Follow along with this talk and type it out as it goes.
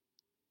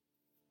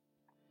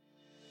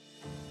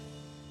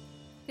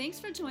Thanks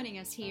for joining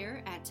us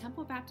here at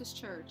Temple Baptist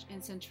Church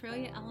in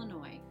Centralia,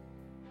 Illinois,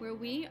 where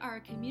we are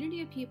a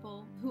community of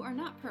people who are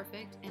not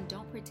perfect and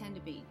don't pretend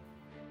to be.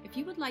 If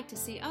you would like to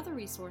see other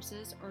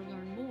resources or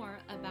learn more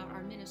about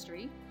our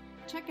ministry,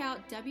 check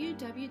out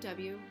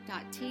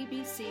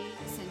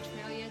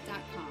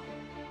www.tbccentralia.com.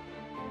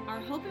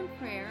 Our hope and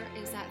prayer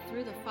is that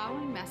through the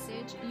following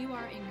message, you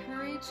are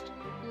encouraged,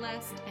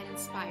 blessed, and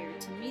inspired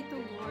to meet the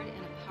Lord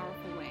in a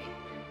powerful way.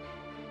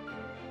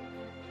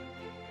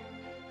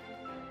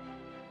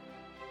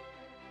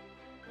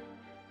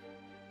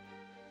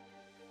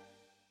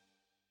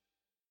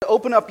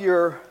 Open up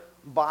your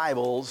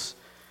Bibles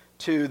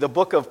to the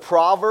book of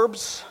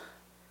Proverbs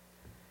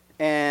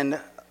and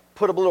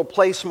put a little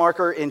place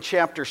marker in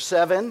chapter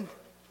 7,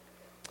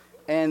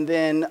 and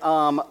then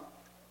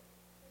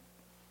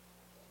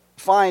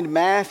find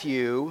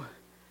Matthew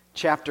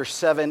chapter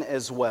 7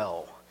 as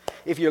well.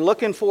 If you're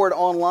looking for it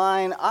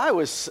online, I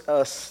was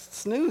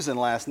snoozing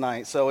last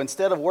night, so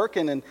instead of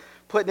working and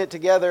putting it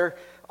together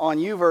on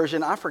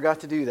YouVersion, I forgot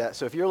to do that.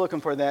 So if you're looking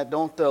for that,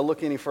 don't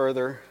look any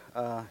further.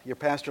 Your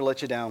pastor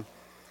let you down.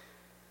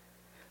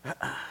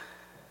 I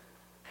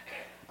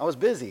was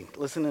busy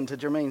listening to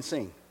Jermaine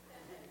sing.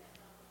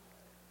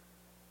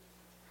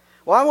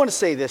 Well, I want to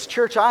say this,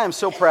 church, I am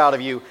so proud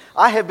of you.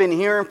 I have been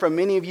hearing from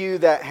many of you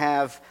that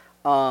have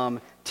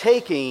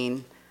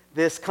taken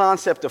this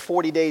concept of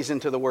 40 days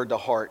into the Word to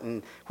heart,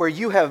 and where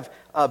you have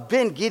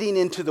been getting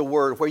into the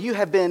Word, where you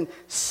have been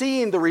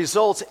seeing the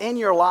results in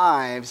your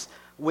lives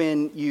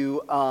when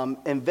you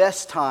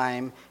invest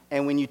time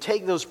and when you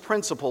take those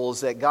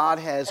principles that God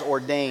has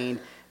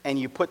ordained and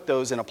you put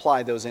those and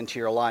apply those into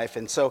your life.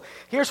 And so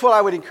here's what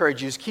I would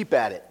encourage you is keep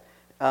at it.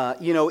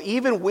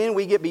 Even when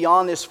we get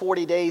beyond this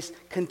 40 days,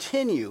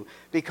 continue.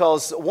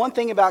 Because one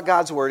thing about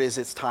God's Word is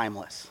it's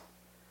timeless.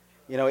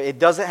 It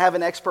doesn't have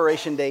an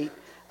expiration date.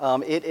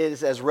 It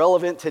is as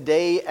relevant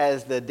today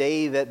as the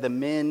day that the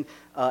men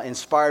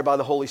inspired by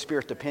the Holy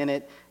Spirit to pen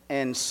it.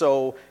 And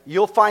so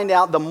you'll find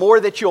out the more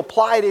that you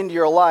apply it into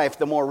your life,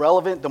 the more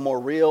relevant, the more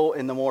real,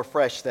 and the more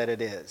fresh that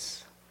it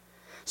is.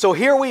 So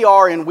here we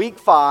are in week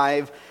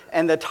 5,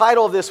 and the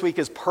title of this week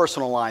is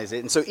Personalize It.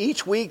 And so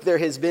each week there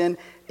has been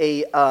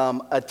a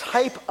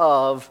type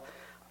of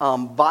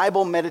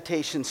Bible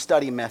meditation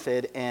study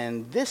method,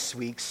 and this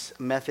week's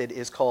method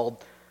is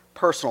called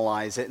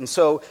Personalize It. And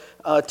so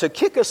to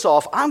kick us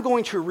off, I'm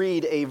going to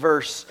read a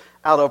verse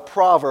out of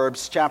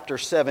Proverbs chapter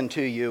 7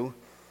 to you.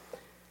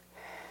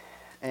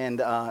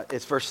 And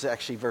it's verse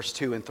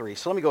 2 and 3.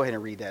 So let me go ahead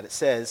and read that. It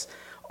says,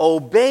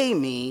 "Obey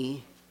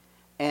me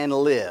and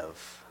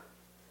live.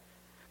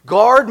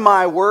 Guard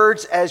my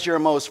words as your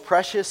most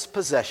precious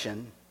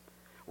possession.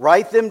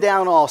 Write them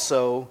down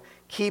also.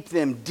 Keep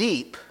them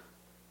deep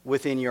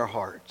within your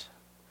heart."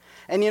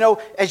 And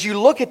as you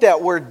look at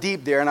that word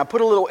deep there, and I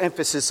put a little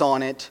emphasis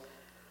on it,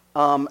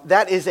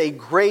 that is a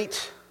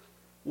great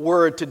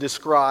word to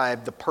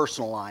describe the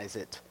Personalize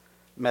It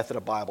method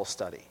of Bible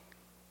study.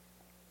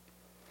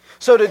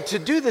 So to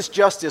do this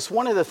justice,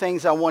 one of the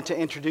things I want to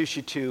introduce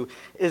you to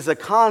is the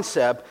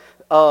concept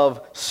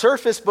of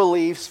surface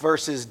beliefs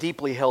versus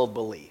deeply held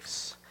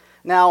beliefs.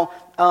 Now,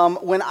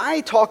 when I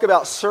talk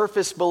about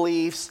surface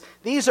beliefs,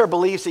 these are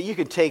beliefs that you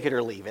can take it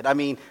or leave it. I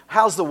mean,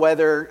 how's the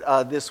weather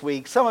this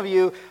week? Some of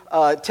you,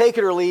 take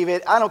it or leave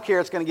it. I don't care,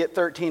 it's going to get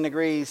 13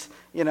 degrees,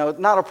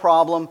 not a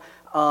problem.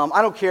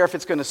 I don't care if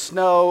it's going to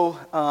snow.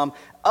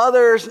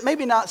 Others,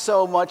 maybe not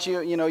so much.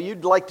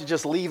 You'd like to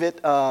just leave it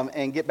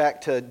and get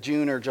back to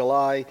June or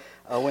July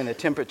when the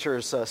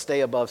temperatures stay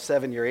above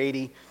 70 or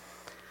 80.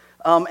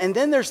 And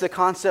then there's the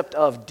concept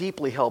of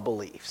deeply held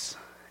beliefs.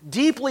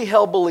 Deeply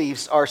held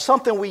beliefs are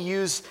something we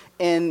use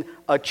in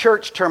a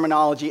church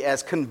terminology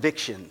as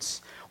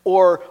convictions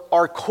or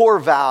our core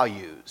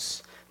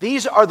values.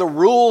 These are the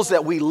rules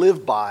that we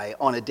live by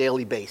on a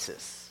daily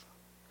basis.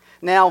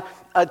 Now,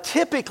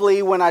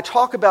 typically when I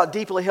talk about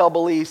deeply held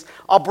beliefs,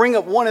 I'll bring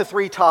up one of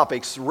 3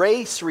 topics: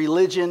 race,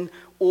 religion,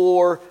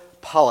 or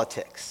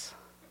politics.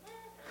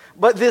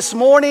 But this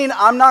morning,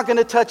 I'm not going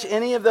to touch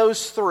any of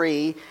those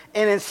 3,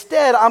 and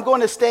instead, I'm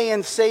going to stay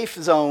in safe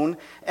zone,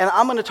 and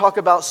I'm going to talk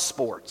about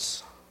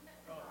sports.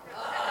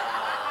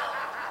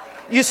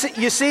 You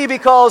see,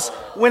 because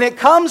when it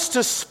comes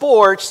to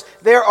sports,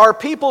 there are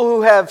people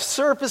who have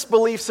surface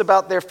beliefs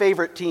about their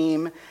favorite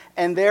team,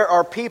 and there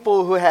are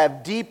people who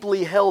have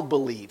deeply held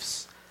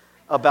beliefs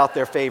about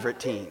their favorite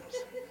teams.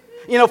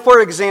 For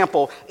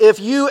example, if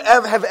you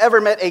have ever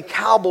met a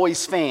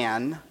Cowboys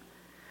fan,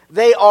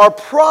 they are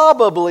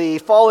probably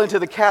fall into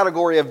the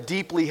category of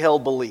deeply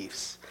held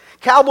beliefs.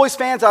 Cowboys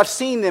fans, I've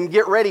seen them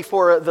get ready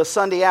for the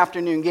Sunday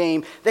afternoon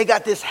game. They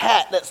got this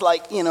hat that's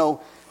like,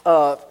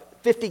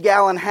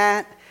 50-gallon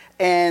hat,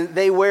 and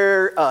they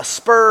wear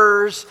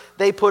spurs.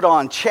 They put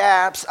on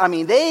chaps. I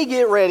mean, they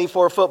get ready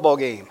for a football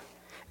game,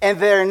 and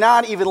they're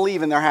not even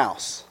leaving their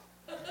house.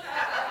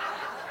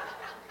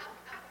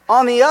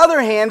 On the other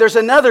hand, there's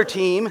another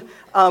team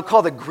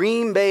called the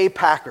Green Bay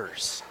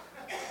Packers.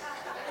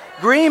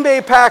 Green Bay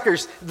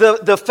Packers,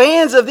 the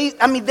fans of these,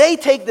 they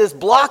take this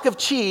block of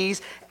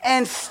cheese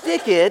and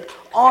stick it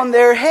on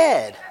their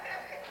head.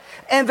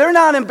 And they're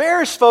not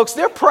embarrassed, folks.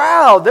 They're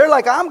proud. They're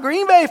like, I'm a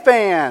Green Bay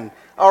fan.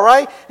 All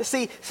right?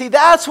 See,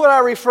 that's what I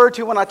refer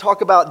to when I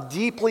talk about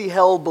deeply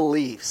held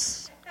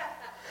beliefs.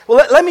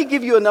 Well, let me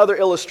give you another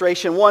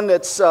illustration, one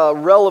that's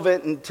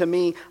relevant to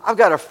me. I've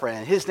got a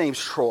friend. His name's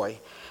Troy.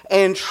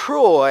 And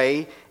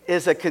Troy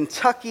is a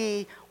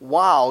Kentucky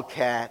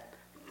Wildcat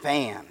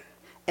fan.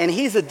 And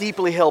he's a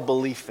deeply held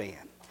belief fan.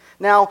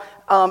 Now,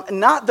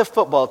 not the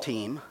football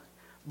team,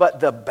 but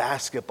the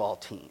basketball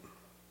team.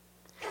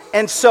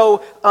 And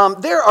so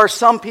there are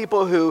some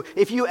people who,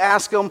 if you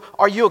ask them,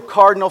 are you a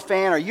Cardinal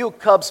fan? Are you a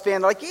Cubs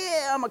fan? They're like,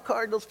 yeah, I'm a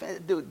Cardinals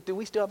fan. Do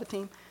we still have a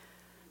team?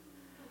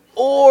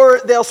 Or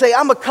they'll say,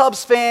 I'm a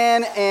Cubs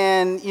fan,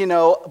 and,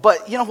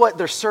 but you know what?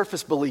 They're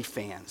surface belief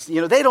fans.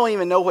 They don't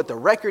even know what the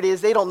record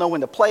is. They don't know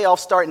when the playoffs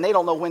start, and they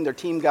don't know when their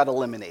team got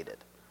eliminated.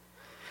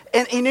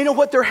 And you know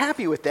what? They're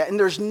happy with that, and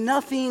there's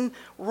nothing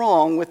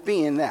wrong with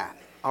being that,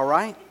 all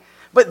right?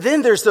 But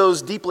then there's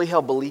those deeply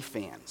held belief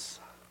fans.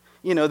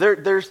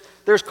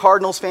 There's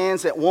Cardinals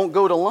fans that won't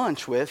go to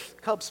lunch with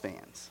Cubs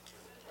fans.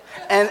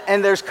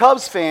 And there's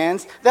Cubs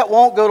fans that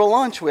won't go to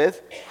lunch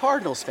with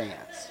Cardinals fans.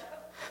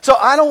 So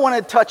I don't want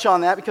to touch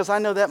on that because I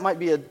know that might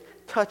be a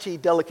touchy,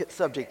 delicate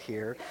subject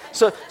here.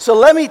 So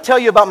let me tell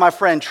you about my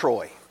friend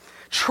Troy.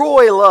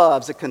 Troy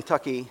loves the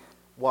Kentucky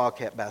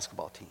Wildcat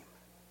basketball team.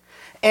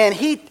 And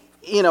he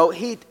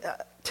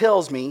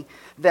tells me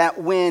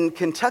that when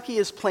Kentucky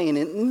is playing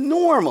it,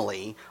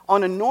 normally,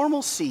 on a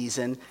normal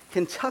season,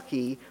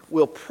 Kentucky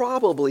will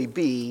probably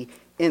be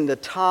in the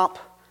top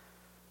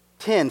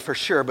 10 for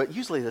sure, but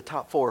usually the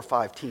top 4 or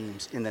 5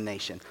 teams in the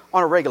nation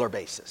on a regular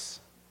basis.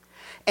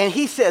 And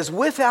he says,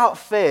 without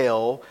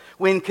fail,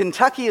 when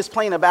Kentucky is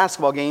playing a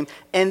basketball game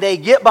and they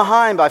get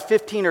behind by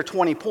 15 or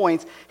 20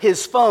 points,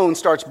 his phone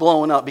starts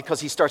blowing up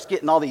because he starts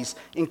getting all these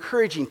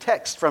encouraging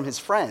texts from his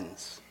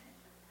friends.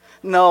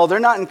 No, they're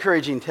not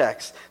encouraging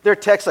texts. They're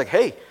texts like,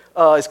 hey,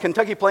 is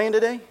Kentucky playing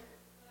today?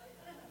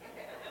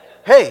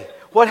 Hey,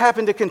 what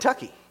happened to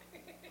Kentucky?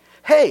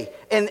 Hey,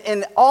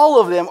 and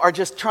all of them are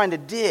just trying to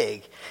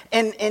dig.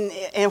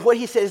 And what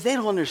he says, they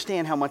don't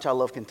understand how much I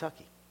love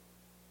Kentucky.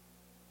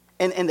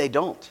 And they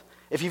don't.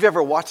 If you've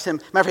ever watched him,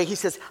 matter of fact, he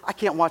says, I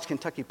can't watch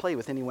Kentucky play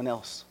with anyone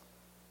else.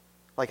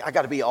 Like, I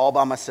got to be all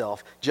by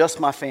myself, just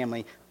my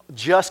family,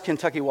 just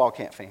Kentucky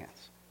Wildcat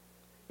fans.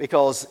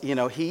 Because,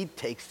 he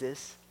takes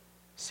this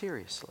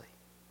seriously.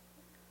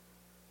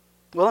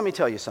 Well, let me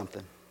tell you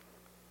something.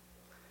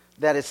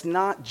 That it's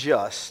not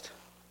just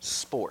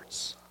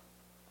sports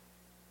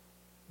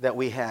that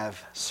we have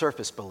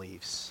surface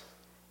beliefs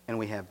and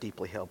we have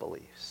deeply held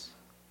beliefs.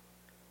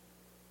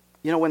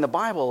 When the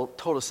Bible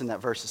told us in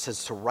that verse, it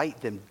says to write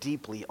them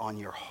deeply on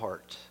your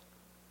heart.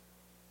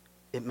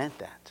 It meant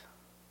that.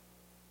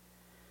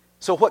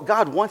 So what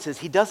God wants is,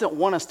 he doesn't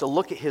want us to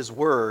look at his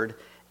word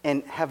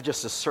and have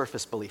just a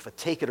surface belief, a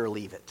take it or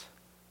leave it.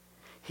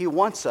 He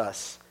wants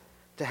us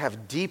to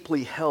have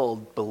deeply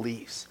held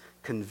beliefs,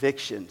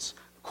 convictions,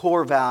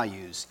 core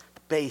values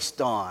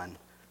based on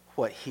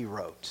what he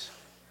wrote,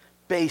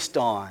 based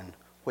on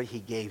what he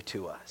gave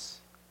to us.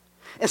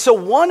 And so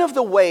one of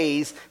the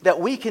ways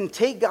that we can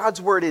take God's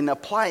word and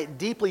apply it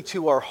deeply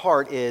to our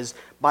heart is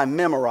by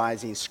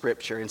memorizing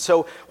Scripture. And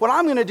so what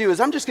I'm going to do is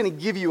I'm just going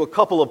to give you a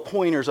couple of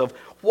pointers of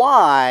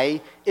why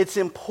it's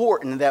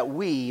important that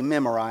we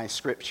memorize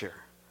Scripture.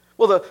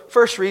 Well, the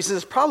first reason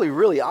is probably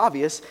really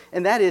obvious,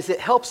 and that is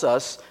it helps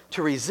us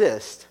to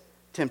resist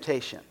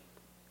temptation.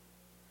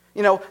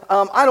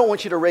 I don't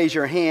want you to raise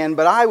your hand,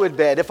 but I would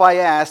bet if I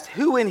asked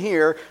who in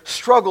here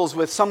struggles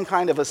with some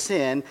kind of a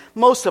sin,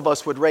 most of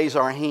us would raise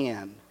our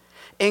hand.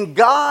 And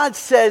God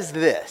says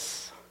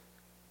this.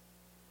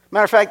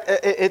 Matter of fact,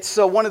 it's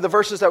one of the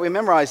verses that we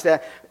memorized,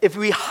 that if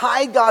we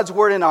hide God's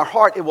word in our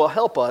heart, it will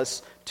help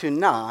us to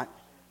not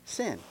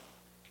sin.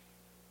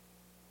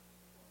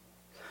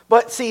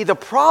 But see, the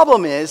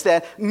problem is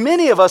that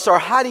many of us are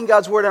hiding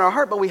God's word in our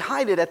heart, but we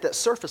hide it at that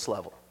surface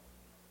level.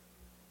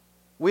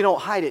 We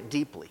don't hide it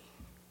deeply.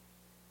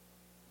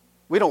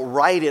 We don't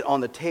write it on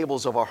the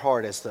tables of our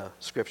heart, as the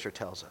Scripture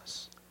tells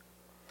us.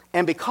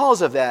 And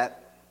because of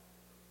that,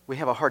 we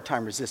have a hard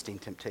time resisting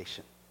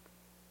temptation.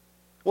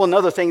 Well,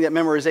 another thing that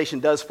memorization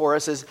does for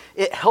us is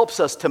it helps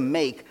us to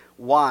make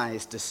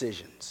wise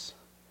decisions.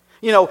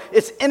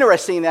 It's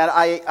interesting that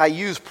I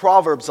use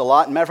Proverbs a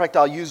lot. Matter of fact,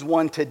 I'll use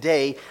one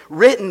today,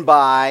 written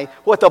by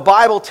what the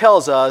Bible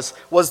tells us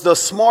was the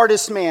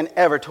smartest man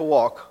ever to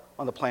walk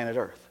on the planet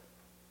Earth.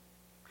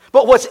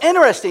 But what's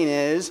interesting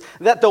is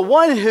that the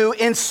one who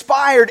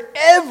inspired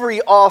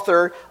every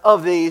author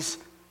of these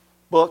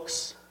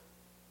books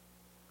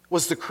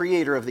was the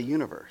creator of the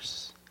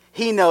universe.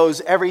 He knows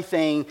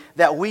everything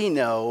that we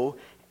know,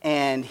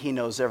 and he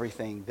knows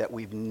everything that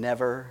we've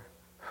never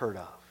heard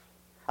of.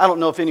 I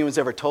don't know if anyone's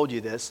ever told you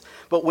this,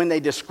 but when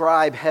they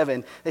describe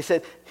heaven, they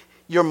said,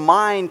 your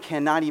mind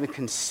cannot even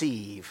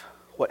conceive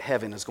what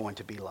heaven is going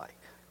to be like.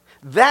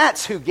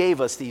 That's who gave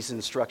us these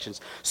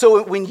instructions.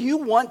 So when you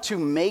want to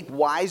make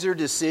wiser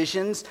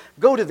decisions,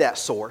 go to that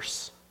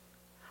source.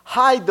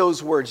 Hide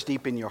those words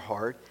deep in your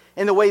heart.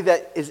 And the way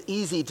that is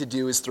easy to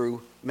do is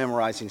through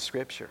memorizing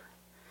Scripture.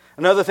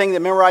 Another thing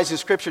that memorizing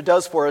Scripture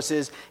does for us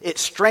is it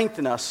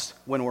strengthens us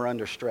when we're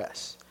under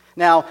stress.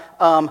 Now,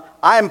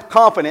 I'm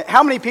confident.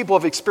 How many people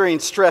have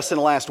experienced stress in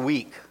the last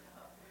week?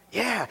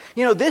 Yeah.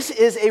 This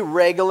is a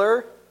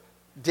regular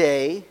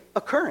day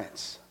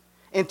occurrence.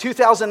 In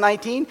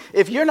 2019,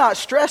 if you're not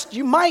stressed,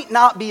 you might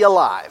not be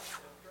alive.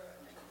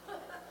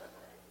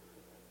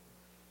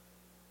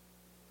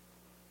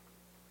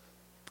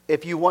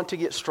 If you want to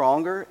get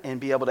stronger and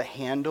be able to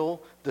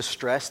handle the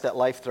stress that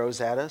life throws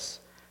at us,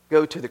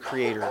 go to the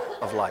creator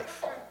of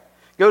life.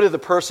 Go to the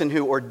person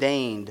who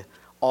ordained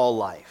all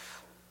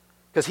life.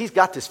 Because he's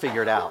got this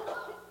figured out.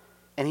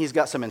 And he's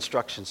got some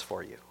instructions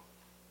for you.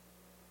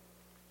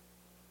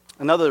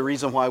 Another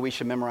reason why we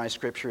should memorize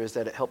Scripture is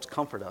that it helps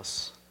comfort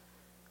us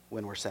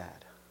when we're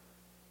sad.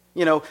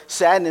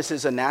 Sadness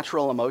is a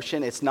natural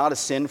emotion. It's not a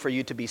sin for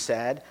you to be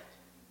sad.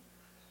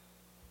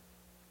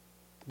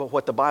 But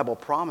what the Bible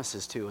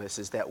promises to us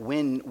is that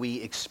when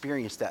we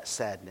experience that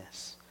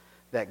sadness,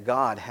 that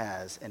God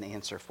has an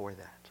answer for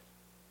that.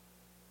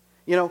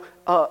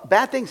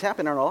 Bad things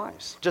happen in our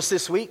lives. Just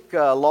this week,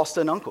 lost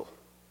an uncle.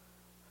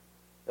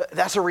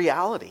 That's a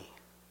reality.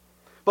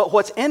 But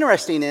what's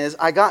interesting is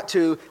I got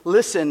to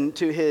listen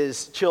to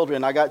his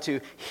children. I got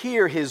to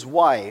hear his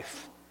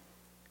wife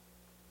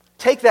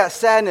take that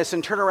sadness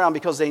and turn around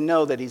because they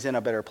know that he's in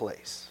a better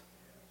place.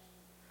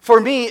 For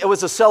me, it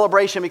was a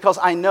celebration because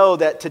I know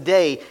that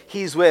today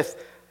he's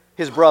with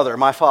his brother,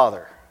 my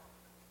father.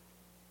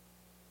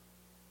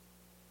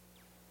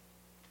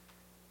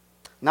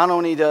 Not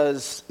only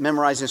does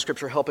memorizing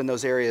Scripture help in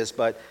those areas,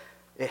 but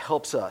it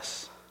helps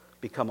us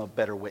become a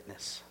better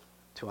witness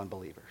to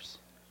unbelievers.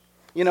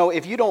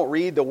 If you don't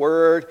read the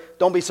Word,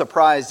 don't be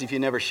surprised if you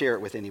never share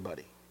it with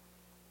anybody.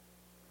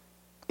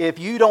 If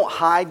you don't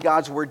hide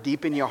God's Word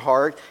deep in your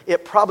heart,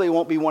 it probably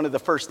won't be one of the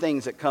first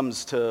things that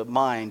comes to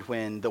mind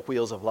when the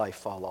wheels of life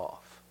fall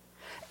off.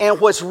 And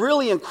what's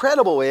really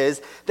incredible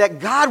is that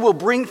God will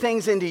bring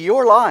things into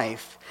your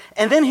life,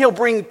 and then He'll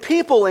bring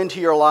people into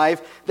your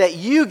life that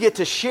you get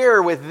to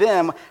share with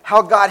them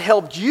how God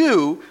helped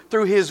you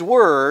through His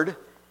Word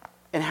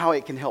and how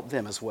it can help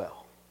them as well.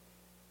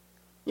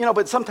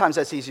 But sometimes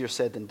that's easier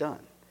said than done.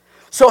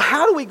 So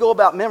how do we go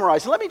about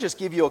memorizing? Let me just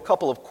give you a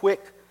couple of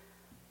quick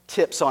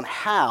tips on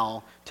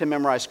how to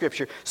memorize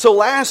Scripture. So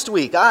last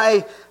week,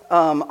 I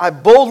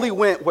boldly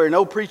went where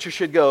no preacher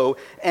should go,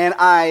 and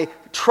I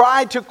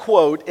tried to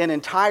quote an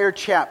entire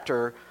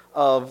chapter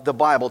of the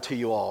Bible to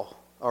you all.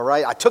 All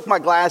right? I took my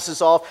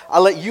glasses off. I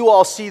let you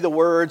all see the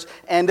words,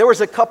 and there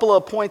was a couple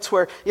of points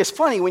where it's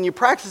funny, when you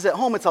practice at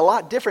home, it's a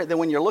lot different than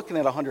when you're looking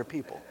at 100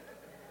 people.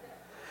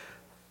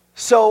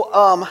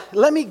 So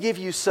let me give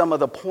you some of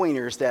the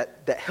pointers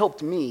that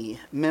helped me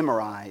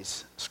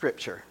memorize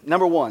Scripture.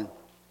 Number one,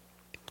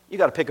 you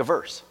got to pick a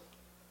verse.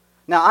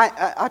 Now,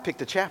 I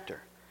picked a chapter.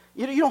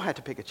 You don't have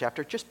to pick a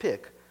chapter. Just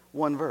pick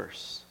one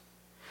verse.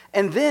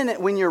 And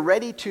then when you're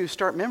ready to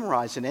start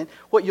memorizing it,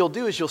 what you'll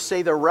do is you'll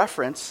say the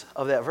reference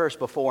of that verse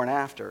before and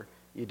after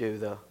you do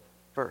the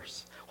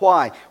verse.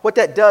 Why? What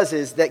that does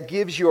is that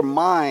gives your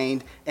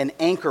mind an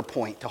anchor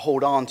point to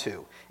hold on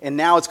to. And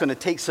now it's going to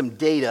take some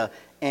data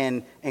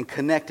and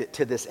connect it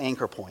to this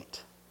anchor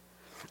point.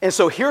 And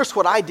so here's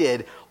what I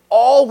did.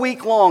 All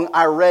week long,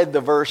 I read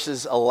the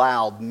verses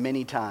aloud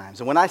many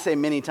times. And when I say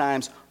many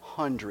times,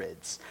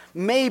 hundreds,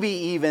 maybe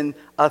even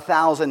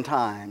 1,000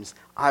 times,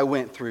 I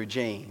went through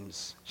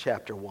James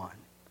chapter 1.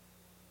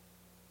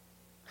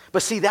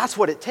 But see, that's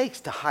what it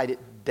takes to hide it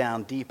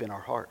down deep in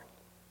our heart.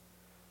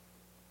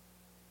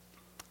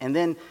 And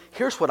then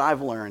here's what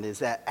I've learned is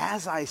that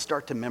as I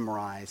start to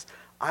memorize,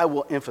 I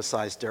will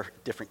emphasize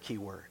different key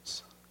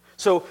words.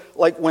 So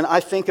like when I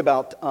think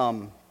about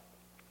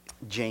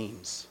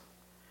James,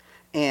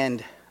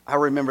 and I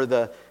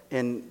remember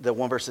in the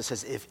one verse that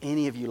says, if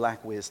any of you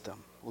lack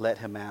wisdom, let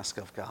him ask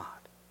of God.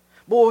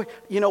 Boy,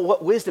 you know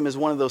what? Wisdom is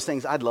one of those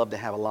things I'd love to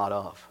have a lot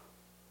of.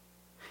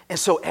 And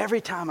so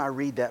every time I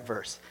read that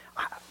verse,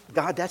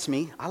 God, that's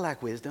me. I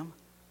lack wisdom.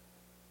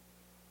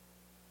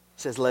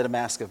 It says, let him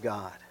ask of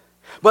God.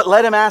 But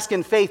let him ask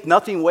in faith,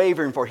 nothing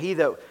wavering, for he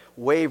that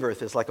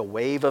wavereth is like a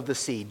wave of the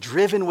sea,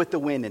 driven with the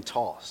wind and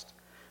tossed.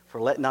 For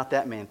let not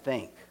that man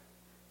think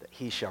that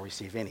he shall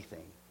receive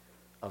anything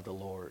of the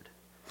Lord.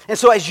 And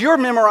so as you're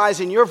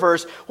memorizing your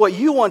verse, what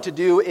you want to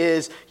do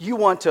is you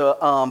want to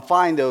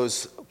find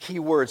those key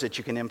words that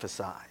you can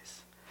emphasize.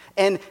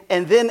 And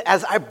then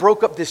as I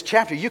broke up this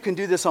chapter, you can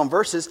do this on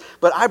verses,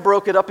 but I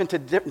broke it up into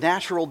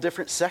natural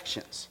different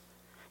sections.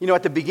 You know,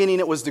 at the beginning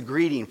it was the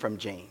greeting from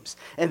James.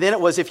 And then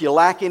it was if you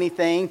lack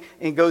anything,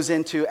 and goes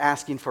into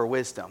asking for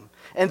wisdom.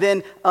 And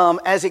then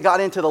as it got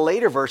into the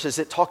later verses,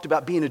 it talked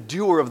about being a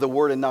doer of the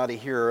word and not a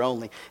hearer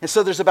only. And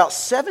so there's about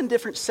 7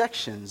 different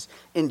sections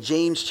in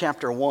James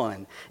chapter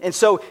 1. And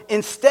so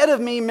instead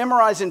of me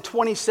memorizing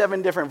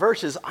 27 different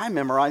verses, I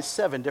memorized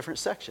 7 different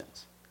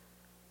sections.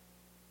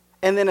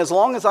 And then as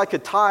long as I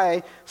could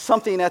tie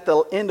something at the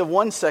end of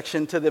one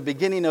section to the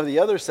beginning of the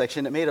other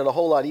section, it made it a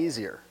whole lot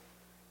easier.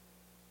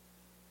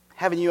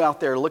 Having you out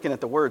there looking at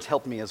the words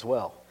helped me as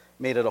well.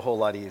 Made it a whole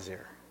lot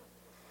easier.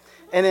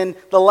 And then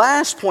the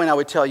last point I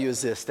would tell you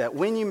is this, that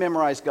when you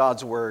memorize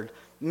God's word,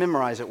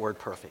 memorize it word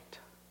perfect.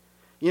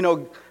 You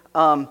know,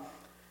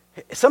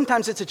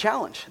 sometimes it's a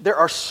challenge. There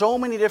are so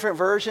many different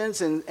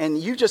versions, and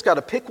you just got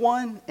to pick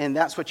one, and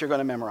that's what you're going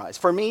to memorize.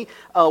 For me,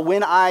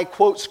 when I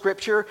quote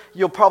Scripture,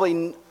 you'll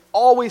probably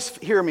always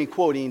hear me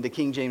quoting the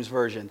King James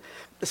Version.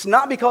 It's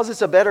not because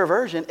it's a better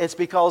version. It's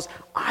because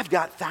I've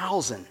got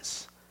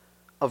thousands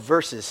of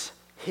verses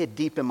hid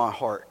deep in my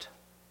heart.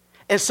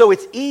 And so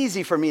it's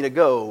easy for me to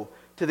go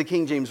to the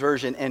King James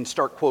Version and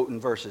start quoting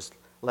verses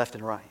left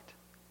and right.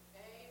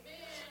 Amen.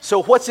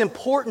 So what's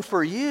important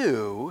for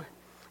you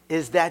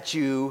is that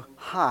you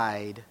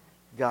hide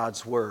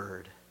God's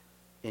word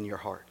in your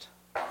heart.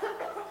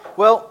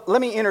 Well,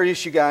 let me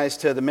introduce you guys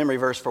to the memory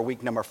verse for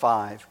week number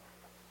 5.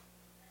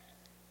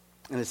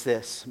 And it's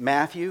this,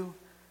 Matthew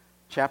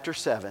chapter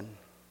 7,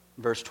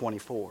 verse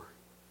 24.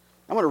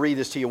 I'm going to read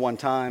this to you one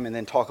time and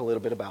then talk a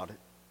little bit about it.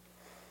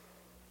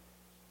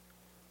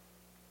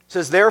 It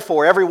says,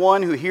 therefore,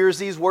 everyone who hears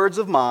these words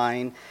of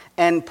mine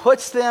and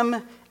puts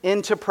them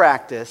into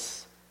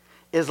practice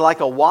is like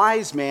a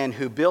wise man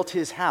who built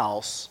his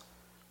house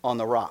on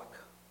the rock.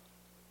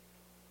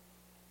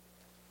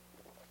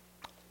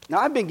 Now,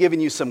 I've been giving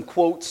you some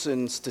quotes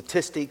and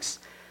statistics.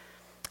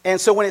 And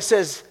so when it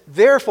says,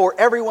 therefore,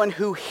 everyone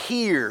who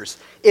hears,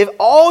 if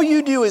all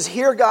you do is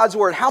hear God's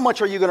word, how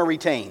much are you going to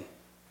retain?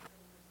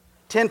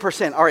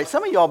 10%. All right,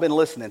 some of y'all have been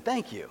listening.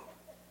 Thank you.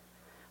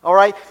 All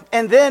right,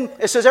 and then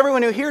it says,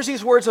 everyone who hears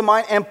these words of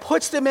mine and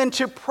puts them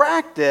into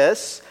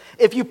practice,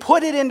 if you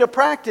put it into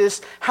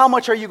practice, how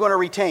much are you going to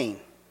retain?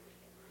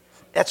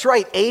 That's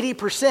right,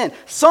 80%.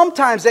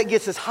 Sometimes that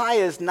gets as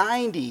high as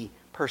 90%.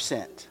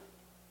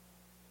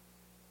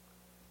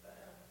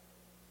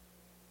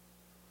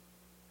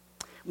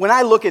 When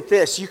I look at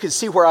this, you can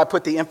see where I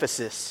put the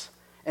emphasis,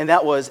 and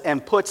that was,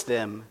 and puts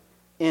them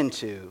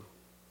into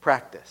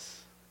practice.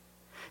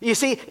 You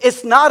see,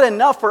 it's not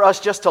enough for us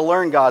just to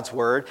learn God's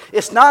word.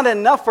 It's not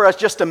enough for us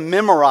just to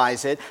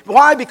memorize it.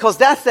 Why? Because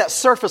that's that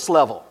surface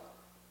level.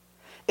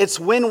 It's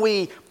when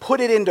we put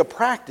it into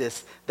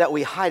practice that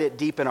we hide it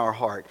deep in our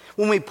heart.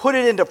 When we put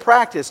it into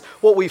practice,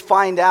 what we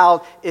find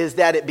out is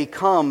that it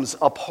becomes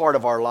a part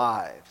of our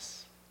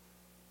lives.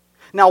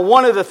 Now,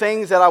 one of the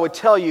things that I would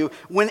tell you,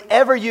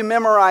 whenever you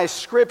memorize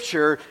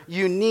Scripture,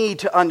 you need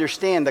to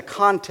understand the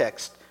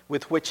context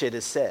with which it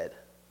is said.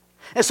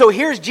 And so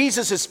here's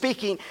Jesus is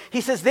speaking.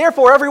 He says,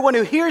 therefore, everyone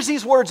who hears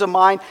these words of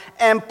mine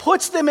and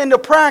puts them into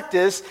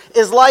practice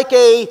is like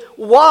a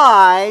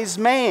wise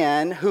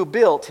man who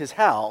built his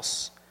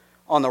house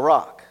on the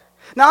rock.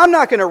 Now, I'm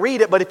not going to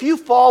read it, but if you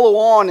follow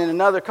on in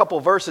another couple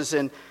of verses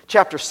in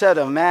chapter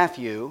 7 of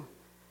Matthew,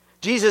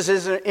 Jesus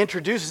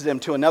introduces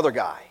them to another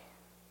guy.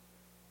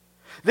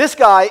 This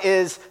guy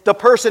is the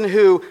person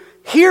who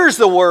hears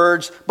the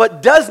words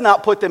but does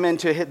not put them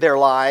into their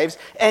lives.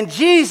 And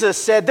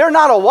Jesus said they're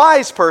not a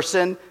wise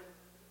person,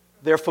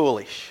 they're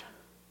foolish.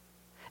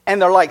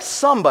 And they're like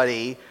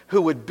somebody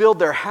who would build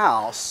their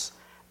house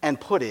and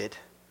put it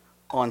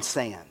on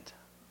sand.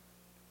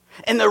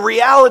 And the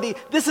reality,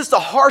 this is the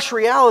harsh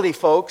reality,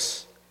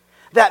 folks,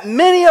 that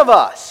many of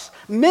us,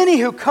 many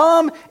who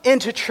come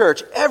into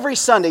church every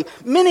Sunday,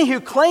 many who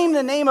claim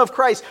the name of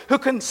Christ, who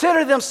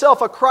consider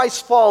themselves a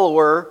Christ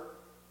follower,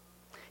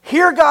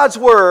 hear God's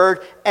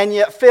word and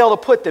yet fail to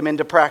put them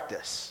into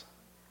practice.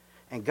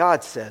 And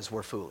God says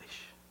we're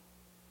foolish.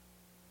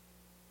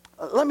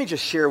 Let me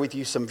just share with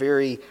you some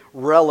very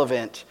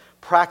relevant,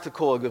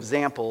 practical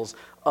examples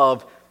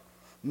of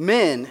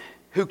men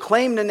who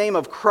claim the name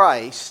of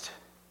Christ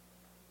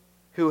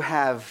who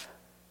have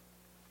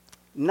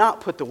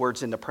not put the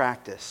words into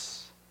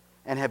practice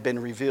and have been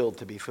revealed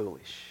to be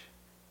foolish.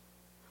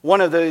 One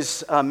of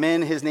those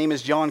men, his name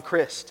is John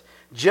Christ.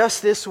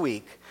 Just this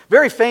week,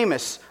 very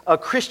famous, a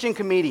Christian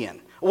comedian,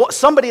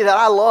 somebody that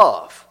I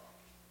love.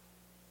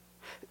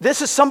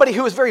 This is somebody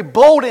who is very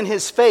bold in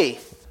his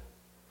faith.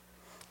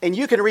 And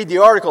you can read the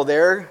article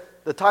there.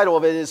 The title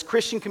of it is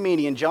Christian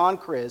Comedian John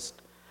Christ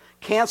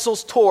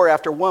Cancels Tour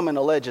After Woman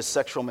Alleges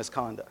Sexual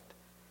Misconduct.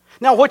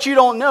 Now, what you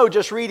don't know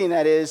just reading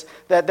that is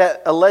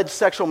that alleged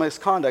sexual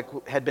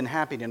misconduct had been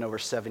happening in over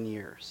 7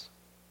 years.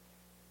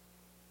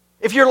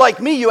 If you're like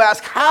me, you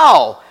ask,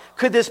 how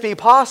could this be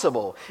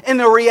possible? And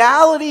the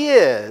reality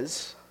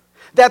is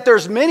that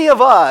there's many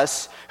of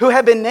us who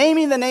have been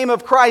naming the name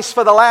of Christ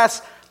for the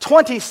last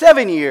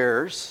 27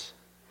 years,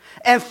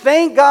 and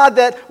thank God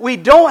that we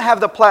don't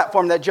have the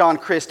platform that John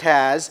Christ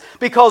has,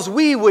 because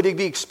we would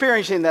be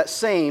experiencing that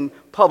same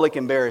public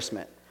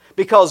embarrassment,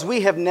 because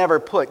we have never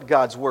put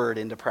God's word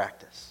into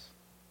practice.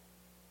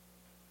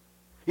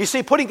 You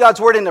see, putting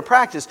God's word into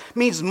practice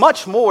means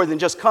much more than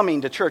just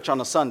coming to church on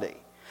a Sunday.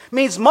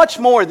 Means much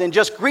more than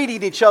just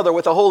greeting each other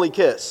with a holy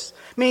kiss.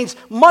 Means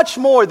much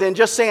more than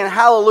just saying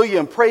hallelujah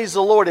and praise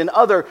the Lord and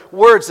other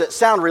words that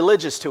sound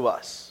religious to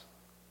us.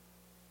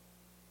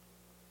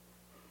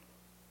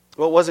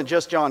 Well, it wasn't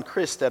just John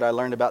Christ that I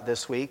learned about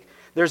this week.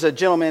 There's a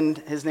gentleman,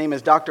 his name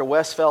is Dr.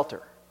 Wes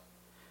Felter.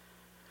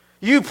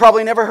 You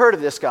probably never heard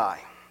of this guy.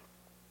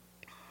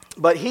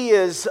 But he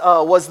was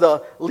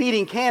the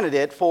leading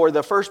candidate for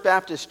the First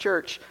Baptist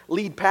Church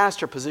lead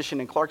pastor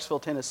position in Clarksville,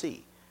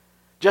 Tennessee.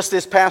 Just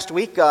this past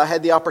week, I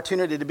had the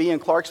opportunity to be in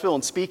Clarksville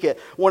and speak at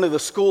one of the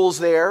schools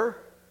there.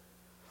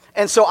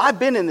 And so I've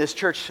been in this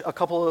church a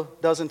couple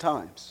of dozen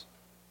times.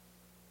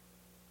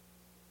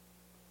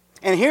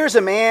 And here's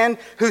a man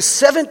who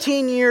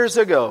 17 years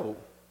ago,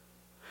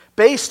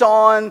 based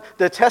on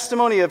the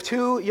testimony of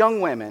two young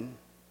women,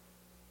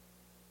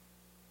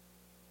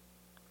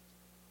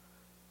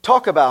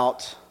 talk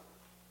about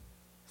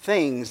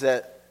things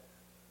that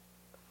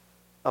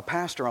a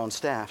pastor on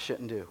staff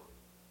shouldn't do.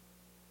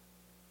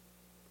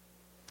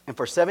 And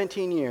for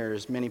 17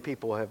 years, many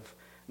people have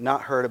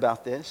not heard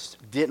about this,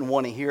 didn't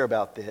want to hear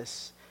about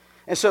this.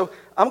 And so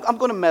I'm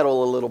going to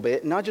meddle a little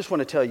bit, and I just want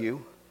to tell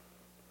you,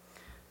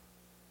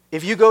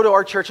 if you go to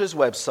our church's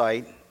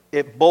website,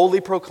 it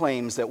boldly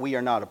proclaims that we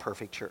are not a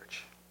perfect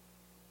church.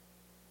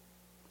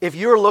 If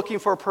you're looking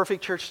for a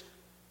perfect church,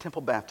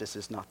 Temple Baptist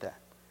is not that.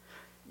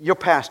 Your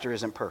pastor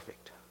isn't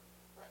perfect.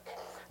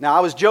 Now,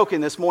 I was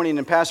joking this morning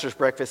in pastor's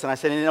breakfast, and I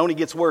said, and it only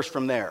gets worse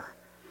from there.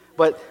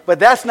 But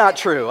that's not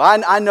true.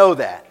 I know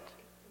that.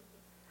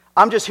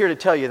 I'm just here to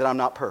tell you that I'm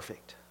not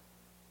perfect.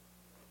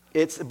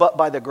 It's but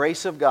by the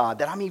grace of God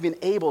that I'm even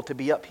able to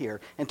be up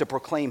here and to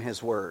proclaim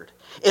His word.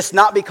 It's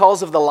not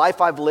because of the life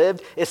I've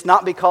lived. It's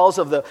not because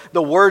of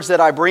the words that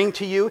I bring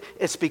to you.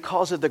 It's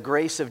because of the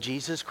grace of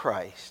Jesus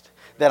Christ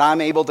that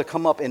I'm able to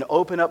come up and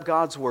open up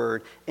God's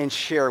word and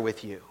share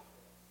with you.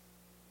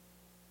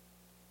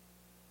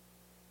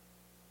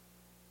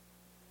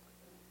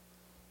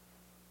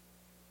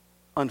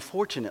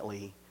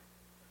 Unfortunately,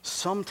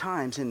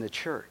 sometimes in the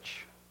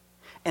church,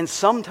 and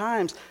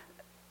sometimes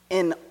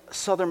in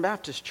Southern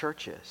Baptist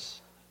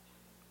churches,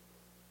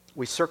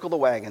 we circle the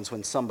wagons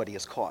when somebody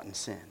is caught in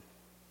sin.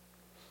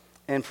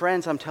 And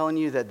friends, I'm telling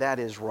you that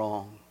is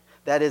wrong.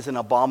 That is an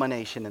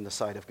abomination in the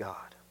sight of God.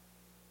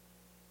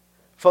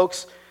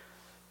 Folks,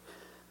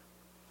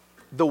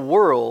 the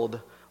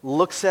world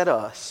looks at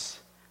us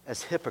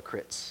as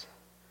hypocrites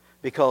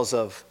because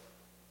of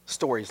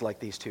stories like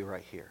these two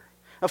right here.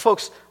 Now,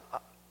 folks,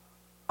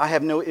 I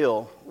have no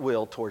ill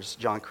will towards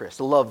John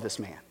Christ. I love this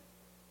man.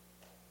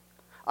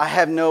 I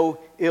have no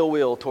ill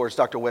will towards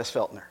Dr. Wes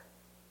Feltner.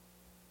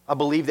 I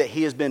believe that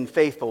he has been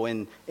faithful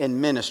in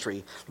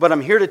ministry. But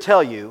I'm here to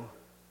tell you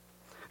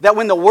that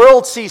when the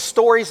world sees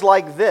stories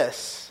like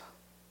this,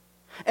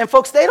 and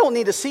folks, they don't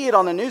need to see it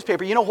on the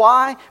newspaper. You know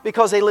why?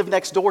 Because they live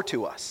next door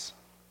to us.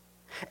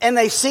 And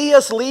they see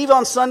us leave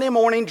on Sunday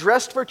morning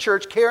dressed for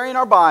church, carrying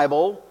our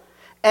Bible,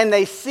 and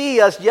they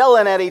see us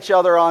yelling at each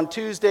other on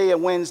Tuesday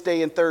and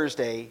Wednesday and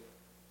Thursday.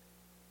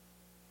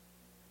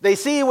 They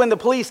see when the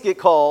police get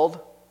called.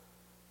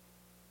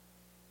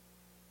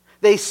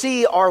 They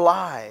see our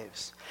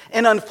lives.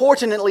 And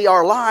unfortunately,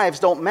 our lives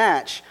don't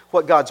match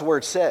what God's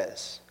word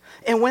says.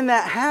 And when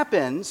that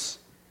happens,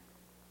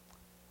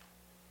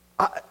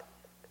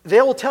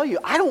 they will tell you,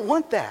 I don't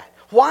want that.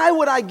 Why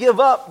would I give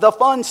up the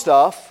fun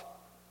stuff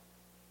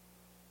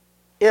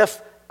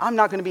if I'm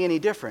not going to be any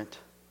different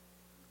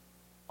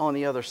on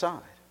the other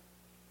side?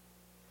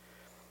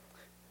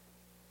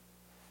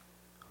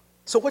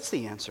 So what's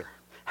the answer?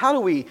 How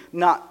do we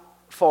not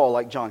fall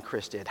like John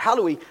Christ did? How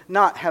do we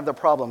not have the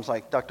problems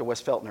like Dr.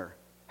 Wes Feltner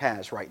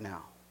has right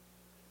now?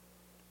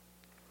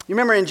 You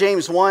remember in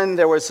James 1,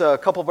 there was a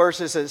couple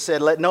verses that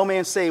said, let no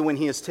man say when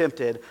he is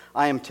tempted,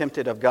 I am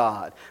tempted of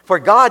God. For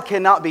God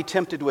cannot be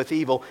tempted with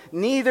evil,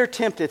 neither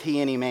tempteth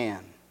he any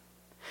man.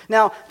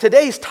 Now,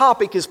 today's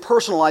topic is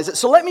personalize it.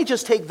 So let me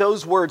just take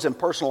those words and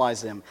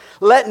personalize them.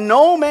 Let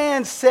no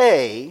man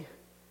say,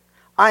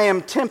 I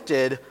am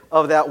tempted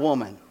of that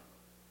woman.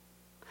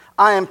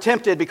 I am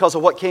tempted because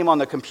of what came on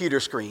the computer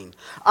screen.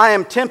 I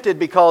am tempted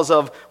because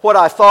of what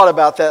I thought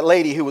about that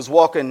lady who was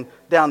walking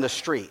down the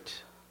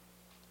street.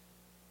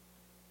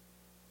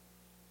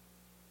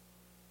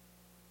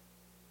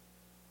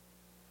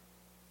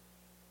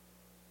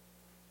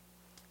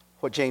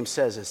 What James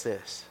says is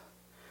this,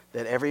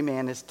 that every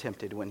man is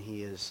tempted when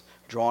he is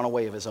drawn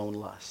away of his own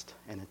lust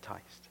and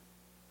enticed.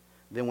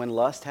 Then when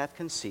lust hath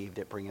conceived,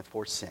 it bringeth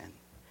forth sin.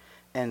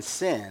 And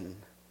sin,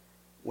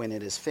 when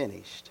it is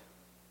finished,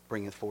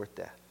 bringeth forth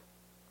death.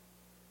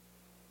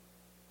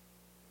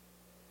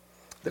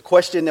 The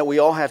question that we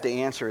all have to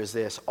answer is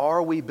this: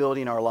 are we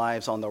building our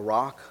lives on the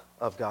rock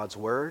of God's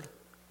word,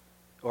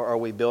 or are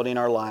we building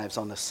our lives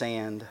on the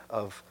sand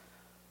of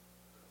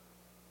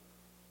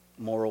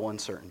moral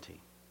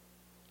uncertainty?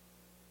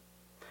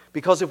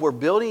 Because if we're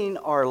building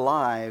our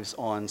lives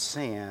on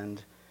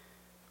sand,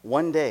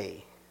 one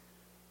day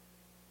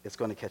it's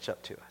going to catch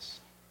up to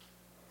us.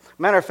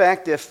 Matter of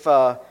fact, if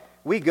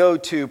we go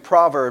to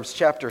Proverbs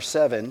chapter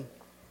 7,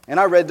 and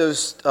I read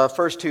those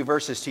first two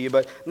verses to you,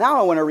 but now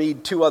I want to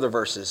read two other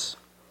verses.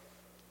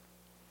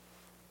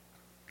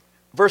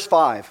 Verse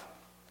 5.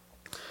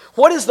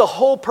 What is the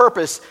whole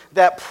purpose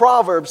that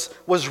Proverbs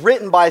was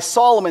written by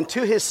Solomon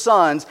to his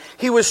sons?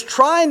 He was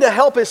trying to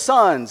help his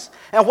sons.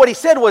 And what he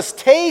said was,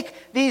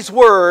 take these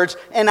words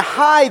and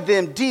hide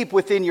them deep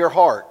within your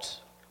heart.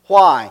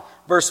 Why?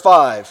 Verse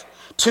 5.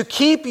 to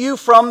keep you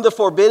from the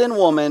forbidden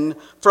woman,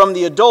 from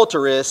the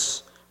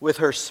adulteress with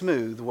her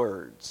smooth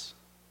words.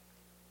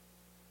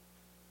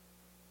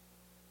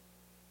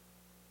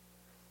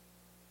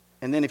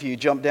 And then if you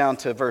jump down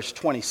to verse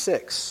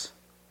 26,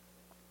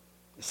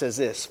 it says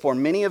this, for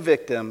many a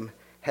victim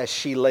has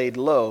she laid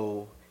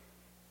low,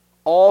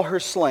 all her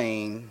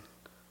slain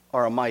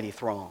are a mighty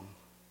throng.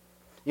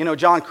 You know,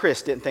 John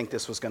Christ didn't think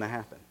this was going to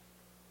happen.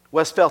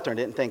 Wes Felton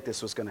didn't think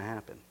this was going to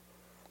happen.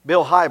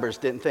 Bill Hybers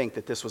didn't think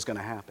that this was going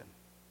to happen.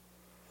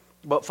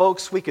 But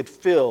folks, we could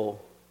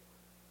fill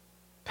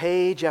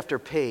page after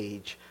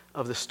page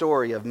of the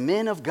story of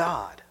men of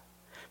God,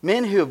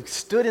 men who have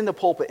stood in the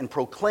pulpit and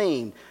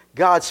proclaimed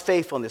God's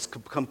faithfulness,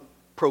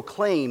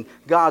 proclaimed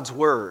God's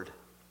word,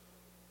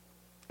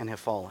 and have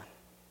fallen.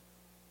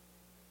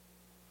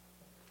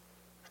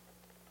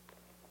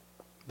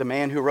 The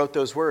man who wrote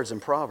those words in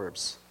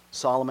Proverbs,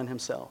 Solomon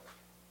himself,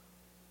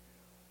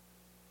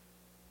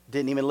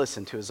 didn't even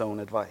listen to his own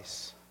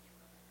advice.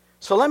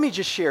 So let me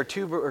just share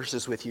 2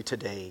 verses with you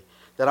today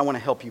that I want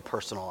to help you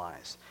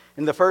personalize.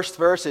 And the first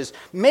verse is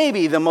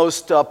maybe the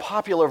most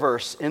popular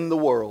verse in the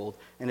world,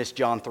 and it's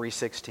John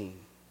 3:16.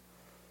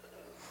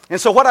 And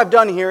so what I've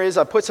done here is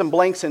I put some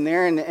blanks in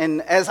there,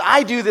 and as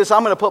I do this,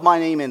 I'm going to put my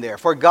name in there.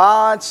 For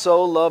God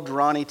so loved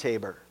Ronnie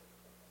Tabor.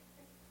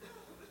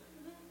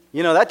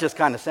 You know, that just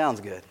kind of sounds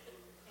good.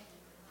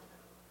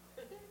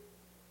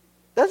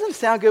 Doesn't it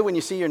sound good when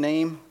you see your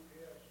name?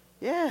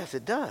 Yes,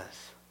 it does.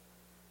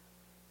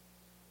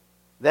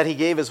 That he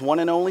gave his one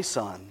and only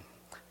son,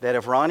 that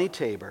if Ronnie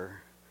Tabor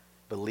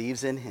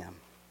believes in him,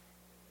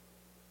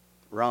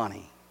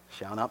 Ronnie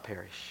shall not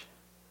perish,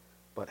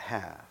 but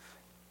have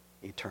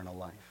eternal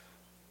life.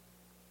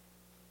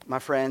 My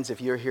friends,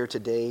 if you're here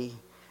today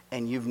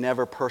and you've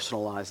never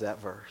personalized that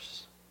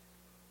verse,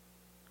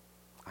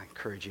 I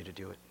encourage you to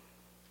do it.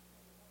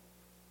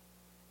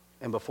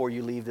 And before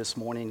you leave this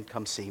morning,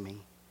 come see me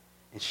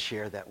and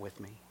share that with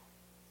me.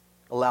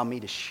 Allow me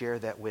to share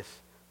that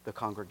with the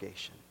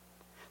congregation.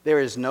 There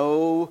is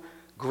no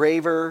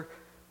graver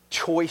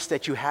choice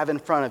that you have in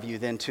front of you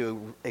than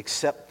to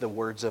accept the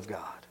words of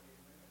God.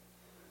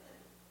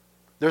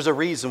 There's a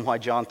reason why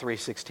John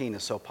 3:16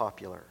 is so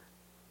popular.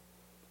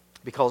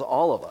 Because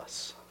all of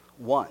us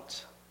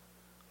want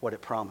what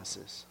it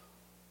promises.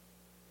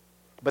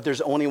 But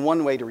there's only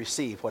one way to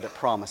receive what it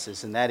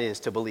promises, and that is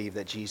to believe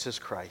that Jesus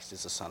Christ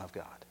is the Son of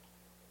God.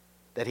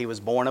 That he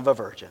was born of a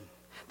virgin,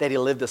 that he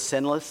lived a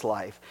sinless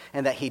life,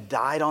 and that he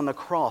died on the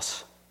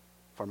cross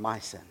for my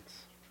sins.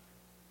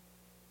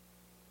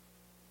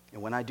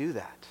 And when I do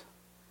that,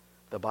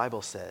 the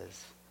Bible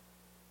says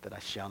that I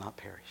shall not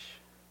perish.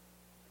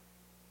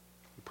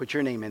 You put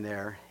your name in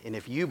there, and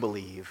if you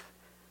believe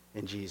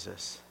in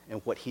Jesus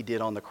and what he did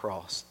on the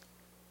cross,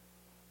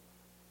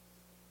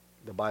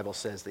 the Bible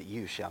says that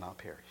you shall not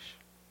perish.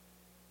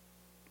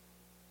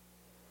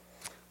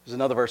 There's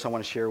another verse I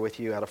want to share with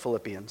you out of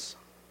Philippians.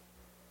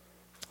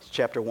 It's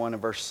chapter 1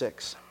 and verse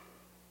 6.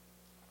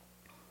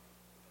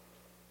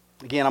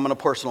 Again, I'm going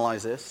to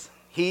personalize this.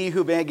 He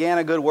who began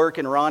a good work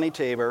in Ronnie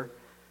Tabor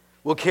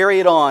will carry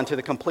it on to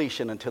the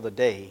completion until the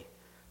day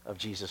of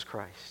Jesus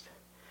Christ.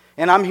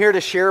 And I'm here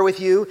to share with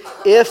you,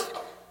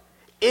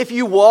 if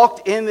you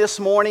walked in this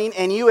morning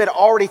and you had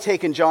already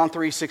taken John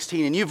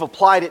 3:16 and you've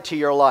applied it to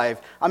your life,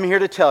 I'm here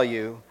to tell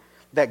you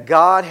that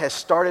God has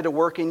started a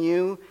work in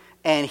you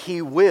and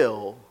he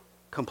will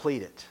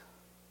complete it.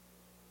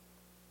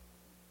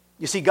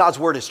 You see, God's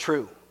word is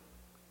true.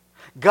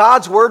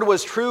 God's word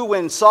was true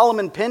when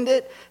Solomon penned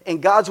it,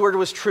 and God's word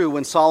was true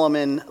when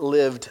Solomon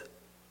lived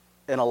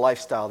in a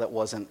lifestyle that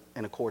wasn't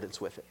in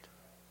accordance with it.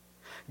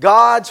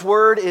 God's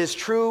word is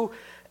true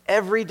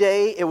every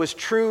day. It was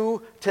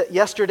true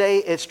yesterday,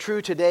 it's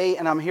true today,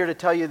 and I'm here to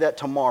tell you that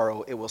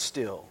tomorrow it will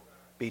still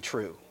be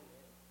true.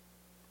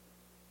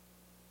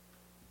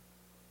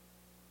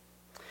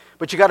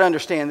 But you got to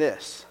understand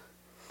this,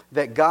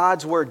 that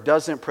God's word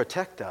doesn't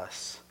protect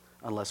us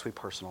unless we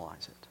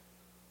personalize it,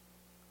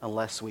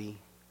 unless we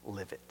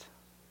live it.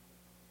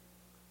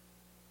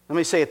 Let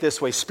me say it this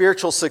way,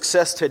 spiritual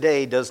success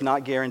today does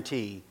not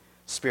guarantee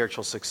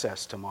spiritual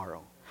success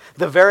tomorrow.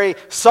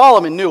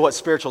 Solomon knew what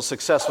spiritual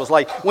success was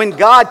like. When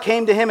God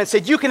came to him and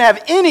said, you can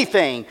have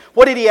anything,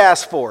 what did he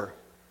ask for?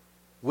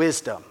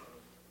 Wisdom.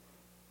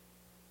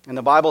 And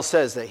the Bible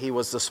says that he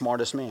was the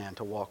smartest man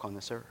to walk on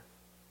this earth.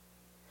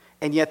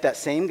 And yet that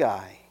same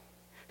guy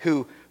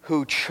who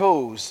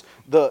chose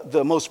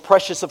the most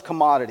precious of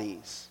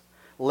commodities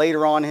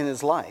later on in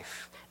his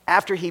life,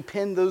 after he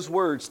penned those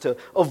words to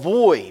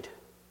avoid,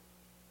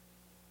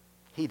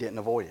 he didn't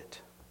avoid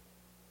it.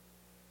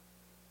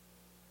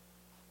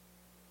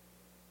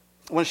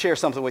 I want to share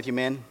something with you,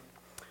 men,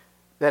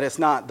 that it's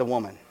not the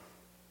woman.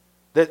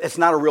 That it's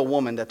not a real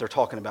woman that they're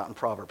talking about in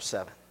Proverbs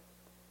 7.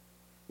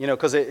 You know,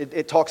 because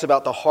it talks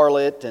about the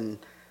harlot and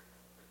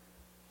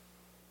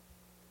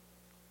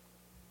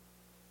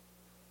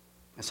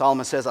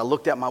Solomon says, I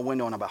looked out my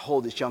window and I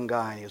behold this young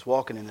guy, and he was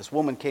walking, and this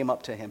woman came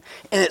up to him.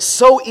 And it's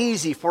so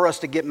easy for us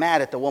to get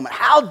mad at the woman.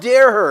 How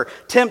dare her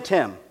tempt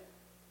him?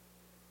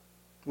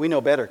 We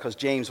know better because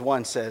James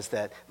 1 says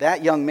that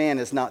that young man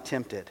is not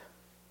tempted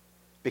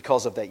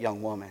because of that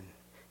young woman.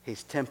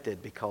 He's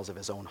tempted because of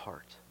his own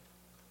heart.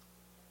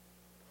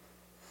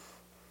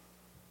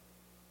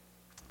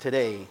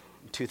 Today,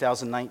 in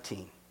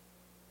 2019,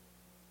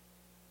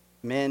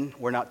 men,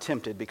 we're not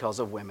tempted because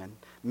of women.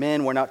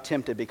 Men, we're not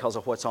tempted because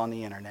of what's on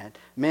the internet.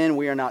 Men,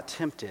 we are not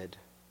tempted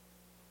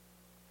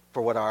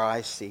for what our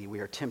eyes see.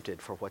 We are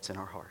tempted for what's in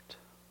our heart.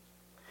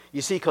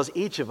 You see, because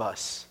each of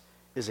us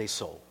is a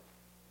soul.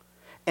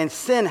 And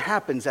sin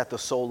happens at the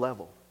soul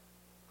level.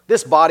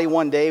 This body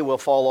one day will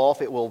fall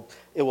off. It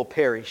will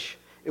perish.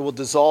 It will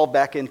dissolve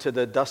back into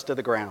the dust of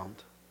the ground.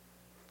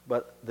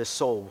 But the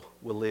soul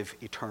will live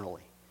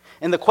eternally.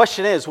 And the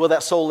question is, will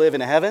that soul live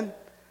in heaven?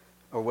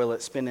 Or will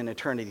it spend an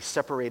eternity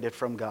separated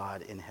from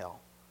God in hell?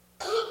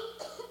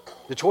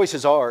 The choice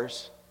is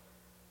ours.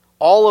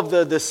 All of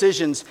the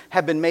decisions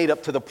have been made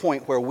up to the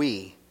point where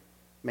we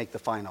make the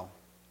final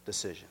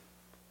decision.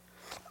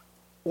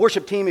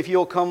 Worship team, if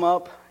you'll come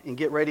up and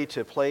get ready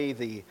to play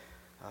the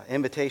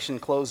invitation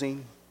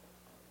closing.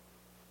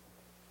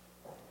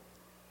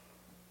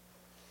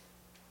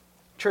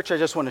 Church, I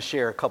just want to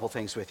share a couple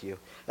things with you.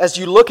 As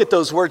you look at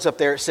those words up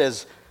there, it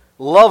says,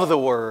 love the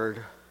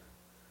Word,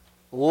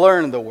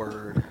 learn the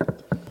Word.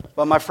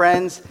 But my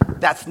friends,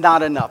 that's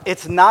not enough.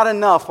 It's not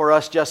enough for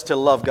us just to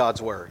love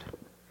God's Word.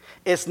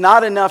 It's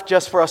not enough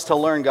just for us to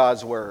learn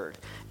God's Word.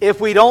 If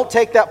we don't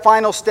take that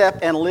final step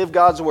and live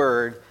God's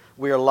Word,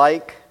 we are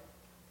like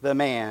the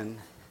man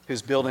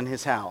who's building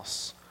his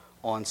house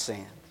on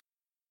sand.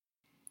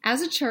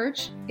 As a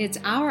church, it's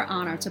our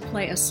honor to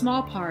play a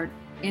small part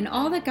in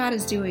all that God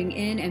is doing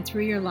in and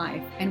through your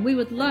life, and we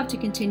would love to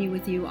continue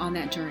with you on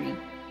that journey.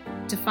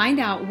 To find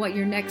out what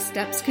your next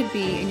steps could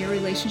be in your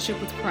relationship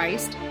with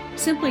Christ,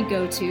 simply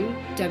go to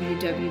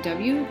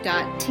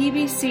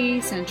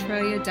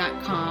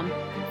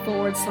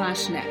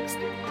www.tbccentralia.com/next.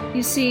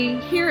 You see,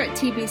 here at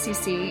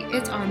TBCC,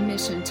 it's our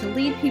mission to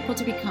lead people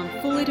to become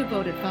fully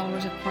devoted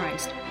followers of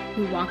Christ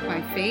who walk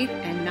by faith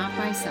and not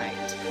by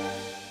sight.